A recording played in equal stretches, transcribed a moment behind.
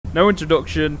No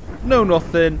introduction, no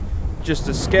nothing. Just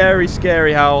a scary,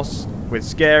 scary house with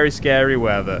scary, scary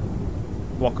weather.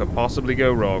 What could possibly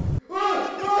go wrong?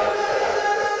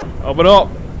 Open up!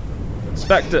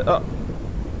 Inspector. Oh.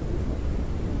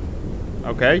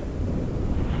 Okay.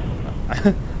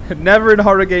 Never in a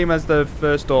horror game has the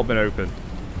first door been opened.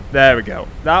 There we go.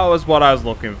 That was what I was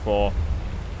looking for.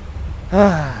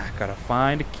 Gotta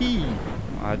find a key.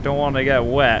 I don't want to get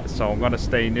wet, so I'm gonna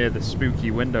stay near the spooky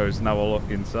windows and have a look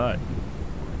inside.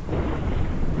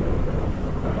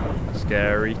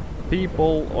 Scary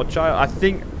people or child. I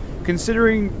think,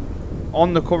 considering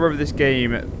on the cover of this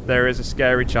game there is a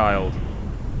scary child,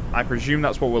 I presume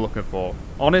that's what we're looking for.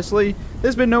 Honestly,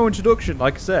 there's been no introduction,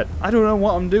 like I said. I don't know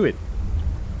what I'm doing.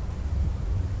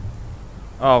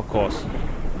 Oh, of course.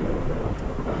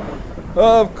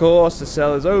 Of course, the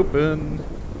cell is open.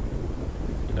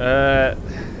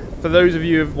 For those of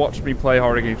you who have watched me play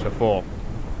horror games before,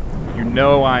 you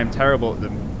know I'm terrible at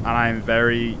them, and I'm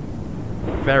very,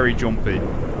 very jumpy.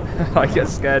 I get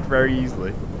scared very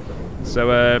easily.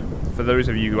 So, for those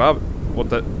of you who have, what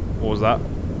was that?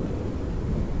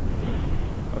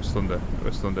 Oh, it's thunder.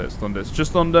 It's thunder. It's thunder. It's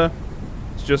just thunder.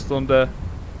 It's just thunder.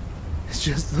 It's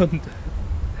just thunder.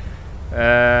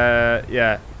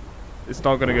 Yeah. It's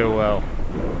not gonna go well.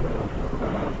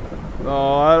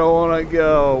 Oh, I don't want to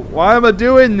go. Why am I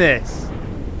doing this?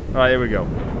 Alright, here we go.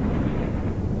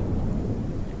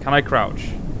 Can I crouch?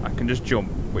 I can just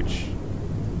jump, which...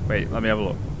 Wait, let me have a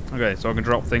look. Okay, so I can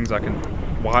drop things, I can...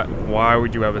 Why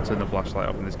would you ever turn the flashlight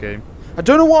off in this game? I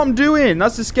don't know what I'm doing!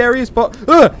 That's the scariest part.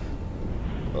 I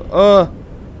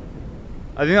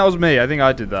think that was me. I think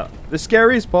I did that. The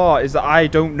scariest part is that I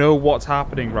don't know what's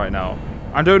happening right now.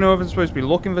 I don't know if I'm supposed to be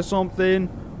looking for something,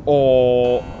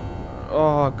 or...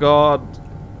 Oh, God.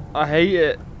 I hate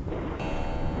it.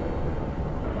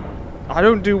 I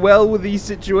don't do well with these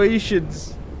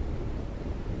situations.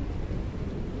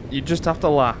 You just have to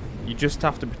laugh. You just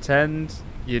have to pretend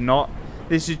you're not...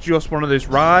 This is just one of those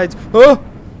rides.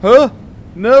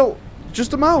 No. It's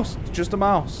just a mouse. It's just a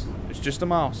mouse. It's just a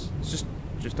mouse. It's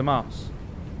just a mouse.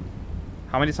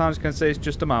 How many times can I say it's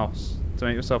just a mouse to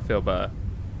make yourself feel better?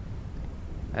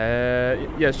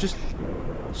 Yeah, it's just...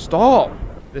 Stop!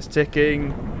 This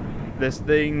ticking. This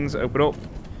things. Open up.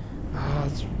 Oh,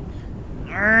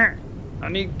 I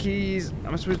need keys.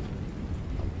 Am I supposed...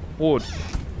 Wood.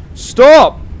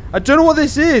 Stop! I don't know what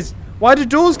this is. Why do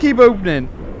doors keep opening?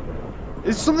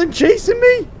 Is something chasing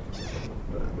me?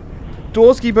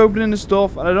 Doors keep opening and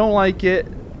stuff, and I don't like it.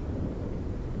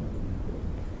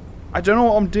 I don't know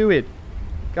what I'm doing.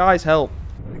 Guys, help.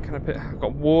 I've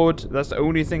got wood. That's the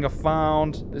only thing I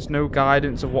found. There's no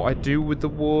guidance of what I do with the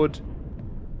wood.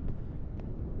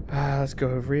 Let's go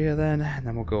over here then, and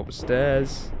then we'll go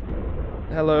upstairs.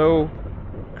 Hello.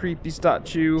 Creepy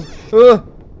statue.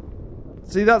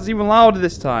 See, that's even louder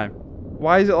this time.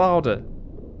 Why is it louder?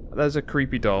 There's a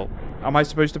creepy doll. Am I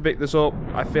supposed to pick this up?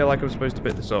 I feel like I'm supposed to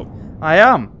pick this up. I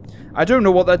am. I don't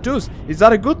know what that does. Is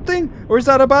that a good thing, or is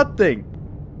that a bad thing?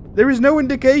 There is no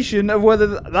indication of whether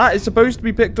that is supposed to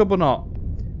be picked up or not.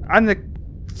 And the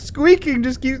squeaking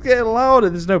just keeps getting louder.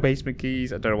 There's no basement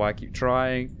keys. I don't know why I keep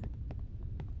trying.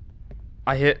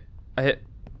 I hear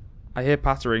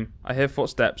pattering. I hear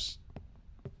footsteps.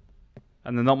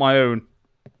 And they're not my own.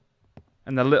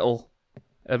 And they're little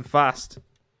and fast.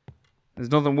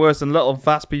 There's nothing worse than little and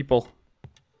fast people.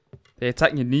 They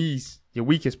attack your knees, your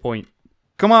weakest point.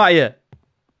 Come out here.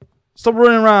 Stop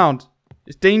running around.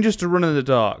 It's dangerous to run in the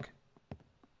dark.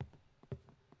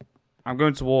 I'm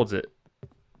going towards it.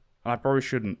 And I probably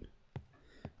shouldn't.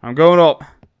 I'm going up.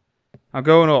 I'm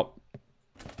going up.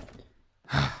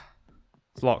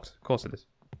 It's locked. Of course it is.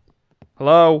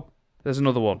 Hello? There's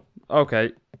another one.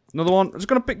 Okay. Another one. I'm just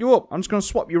going to pick you up. I'm just going to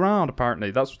swap you around,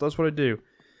 apparently. That's what I do.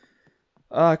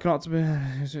 I cannot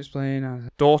explain.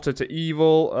 Daughter to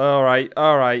evil. Alright.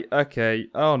 Alright. Okay.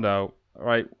 Oh, no.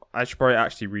 Alright. I should probably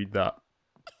actually read that.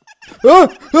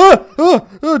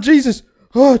 Oh, Jesus.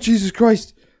 Oh, Jesus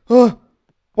Christ. Oh,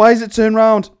 why is it turned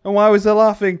round? And why was they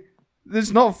laughing?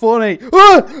 It's not funny.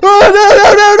 Oh,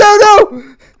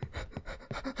 no.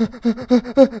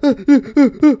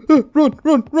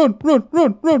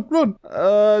 Run.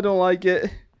 I don't like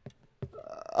it.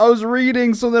 I was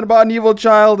reading something about an evil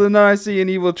child and then I see an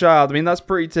evil child. I mean, that's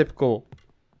pretty typical.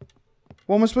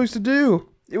 What am I supposed to do?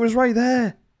 It was right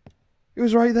there. It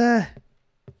was right there.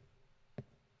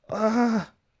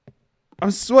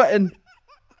 I'm sweating.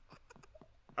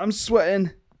 I'm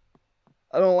sweating.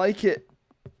 I don't like it.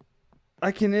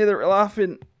 I can hear them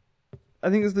laughing. I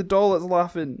think it's the doll that's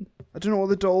laughing. I don't know what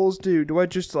the dolls do. Do I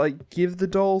just, like, give the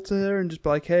doll to her and just be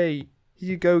like, hey, here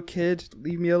you go, kid.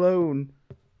 Leave me alone.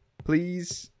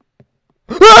 Please.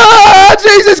 Ah!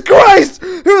 Jesus Christ!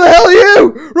 Who the hell are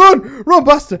you? Run! Run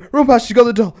past her! Run past her! She got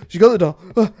the doll! She got the doll!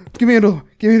 Give me another one!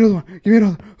 Give me another one! Give me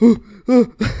another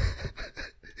one!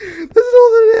 This is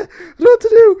all that I don't know what to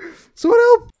do! Someone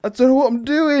help! I don't know what I'm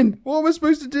doing! What am I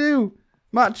supposed to do?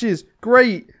 Matches!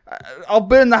 Great! I'll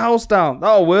burn the house down!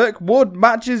 That'll work! Wood!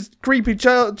 Matches! Creepy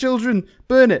children!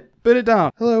 Burn it! Burn it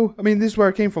down! Hello? I mean, this is where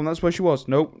I came from. That's where she was.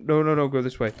 Nope. No, no, no. Go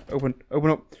this way. Open. Open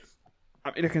up.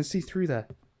 I mean, I can see through there.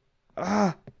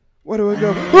 Ah! Where do I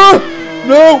go? Ah!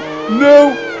 No!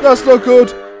 No! That's not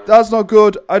good! That's not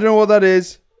good! I don't know what that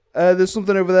is. There's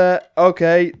something over there.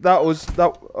 Okay, that was...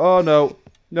 that. Oh, no.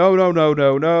 No, no, no,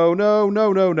 no, no, no,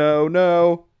 no, no, no,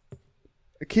 no.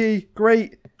 A key.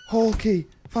 Great. Hall key.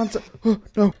 Fantastic. Oh,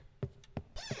 no.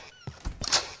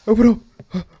 Open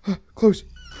up. Close.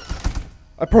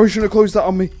 I probably shouldn't have closed that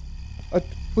on me.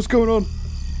 What's going on?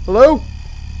 Hello?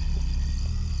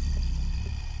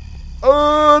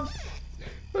 I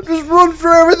just run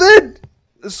through everything.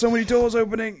 There's so many doors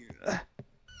opening.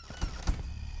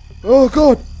 Oh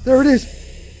God, there it is.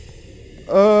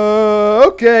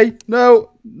 Okay.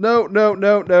 No, no, no,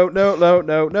 no, no, no, no,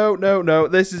 no, no, no, no.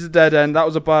 This is a dead end. That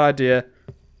was a bad idea.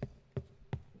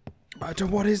 I don't.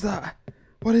 What is that?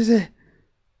 What is it?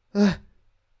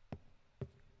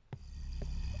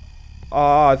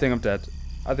 Oh, I think I'm dead.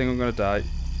 I think I'm gonna die.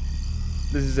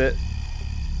 This is it.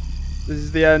 This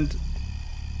is the end.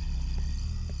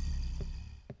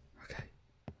 Okay.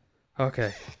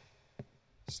 Okay.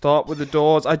 Start with the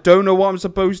doors. I don't know what I'm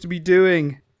supposed to be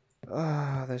doing.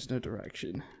 Ah, there's no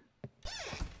direction.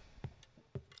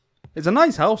 It's a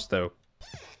nice house, though.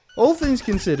 All things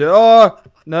considered. Oh,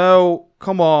 no.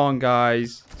 Come on,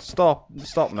 guys. Stop.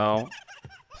 Stop now.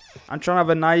 I'm trying to have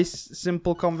a nice,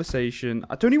 simple conversation.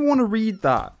 I don't even want to read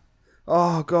that.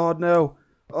 Oh, God, no.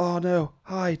 Oh, no.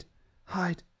 Hide.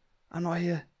 Hide. I'm not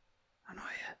here. I'm not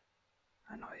here.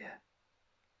 I'm not here.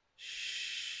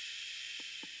 Shh.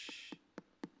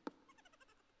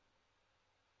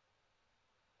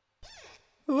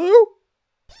 Hello?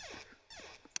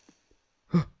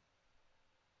 I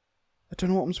don't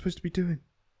know what I'm supposed to be doing.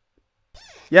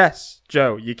 Yes,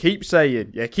 Joe, you keep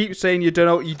saying you don't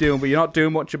know what you're doing, but you're not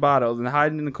doing much about it other than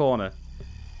hiding in the corner.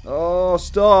 Oh,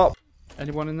 stop.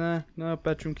 Anyone in there? No,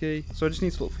 bedroom key. So I just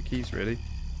need to look for keys, really.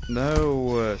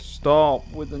 No, stop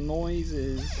with the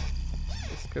noises.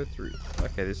 Let's go through.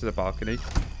 Okay, this is a balcony.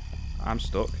 I'm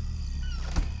stuck.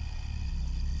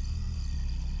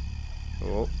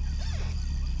 Oh.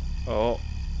 Oh.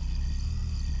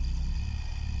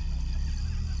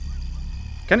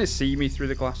 Can it see me through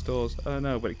the glass doors? Oh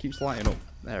no, but it keeps lighting up.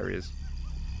 There he is.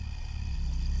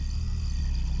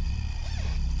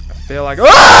 I feel like...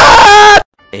 Ah!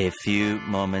 A few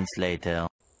moments later.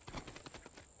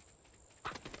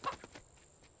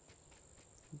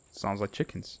 Sounds like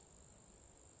chickens.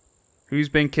 Who's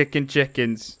been kicking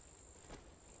chickens?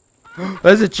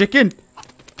 There's a chicken!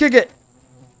 Kick it!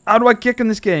 How do I kick in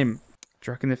this game?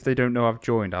 Do you reckon if they don't know I've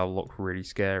joined, I'll look really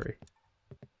scary?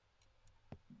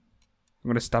 I'm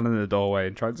going to stand in the doorway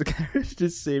and try to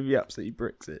just see if he absolutely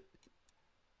bricks it.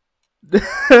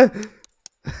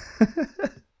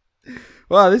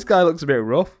 Wow, this guy looks a bit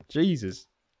rough. Jesus.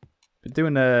 Been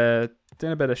doing a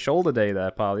bit of shoulder day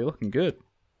there, pal. You're looking good.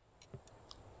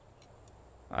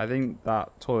 I think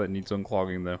that toilet needs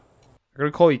unclogging, though. I'm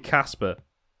going to call you Casper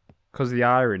because of the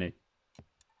irony.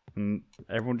 And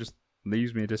everyone just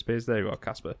leaves me and disappears. There you are,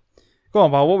 Casper. Go on,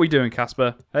 pal. What are we doing,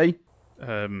 Casper? Hey?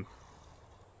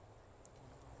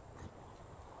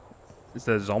 Is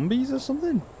there zombies or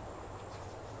something?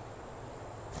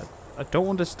 I don't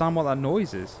understand what that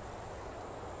noise is.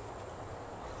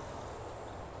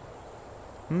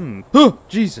 Oh,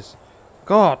 Jesus.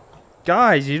 God.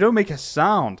 Guys, you don't make a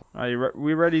sound. Are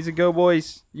we ready to go,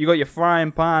 boys? You got your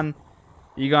frying pan.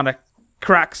 You gotta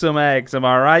crack some eggs, am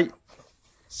I right?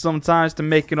 Sometimes to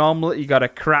make an omelette, you gotta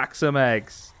crack some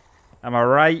eggs. Am I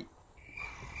right?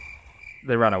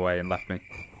 They ran away and left me.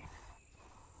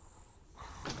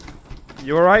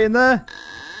 You alright in there?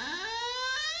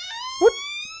 What?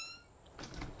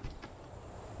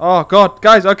 Oh, God.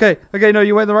 Guys, okay. Okay, no,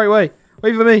 you went the right way.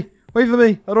 Wait for me. Wait for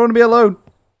me. I don't want to be alone.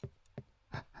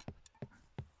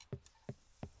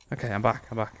 Okay, I'm back.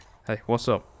 I'm back. Hey, what's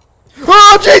up?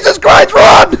 Oh, Jesus Christ,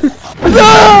 run!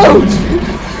 No!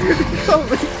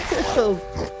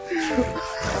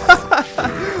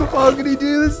 How can he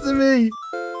do this to me?